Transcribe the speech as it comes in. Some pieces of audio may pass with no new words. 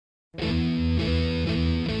The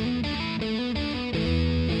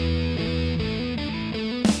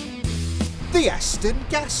Aston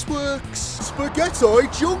Gasworks, Spaghetti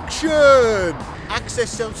Junction.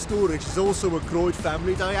 Access Self-Storage is also a Groyd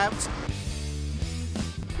family day out.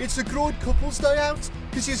 It's a Groyd couples day out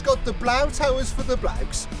because he's got the Blau Towers for the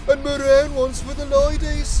blokes and maroon ones for the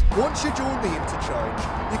ladies. Once you join the interchange,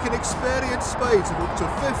 you can experience speeds of up to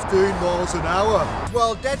 15 miles an hour.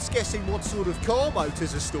 While Dad's guessing what sort of car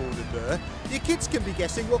motors are stored in there, your kids can be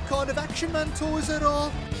guessing what kind of Action Man toys there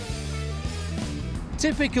are.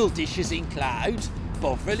 Typical dishes include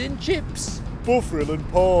bovril and chips, Bovril and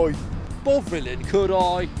pie. bovril and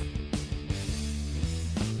curry.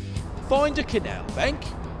 Find a canal bank,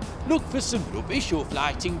 look for some rubbish or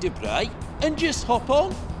floating debris and just hop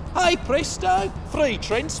on. Hey presto, free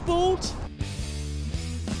transport.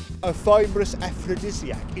 A famous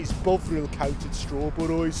aphrodisiac is bovril coated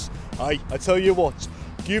strawberries. Hey, I tell you what,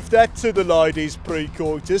 give that to the ladies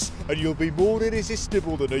pre-coitus and you'll be more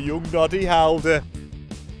irresistible than a young noddy Halder.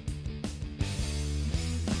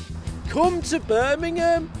 Come to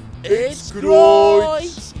Birmingham, It's it's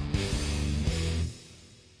great.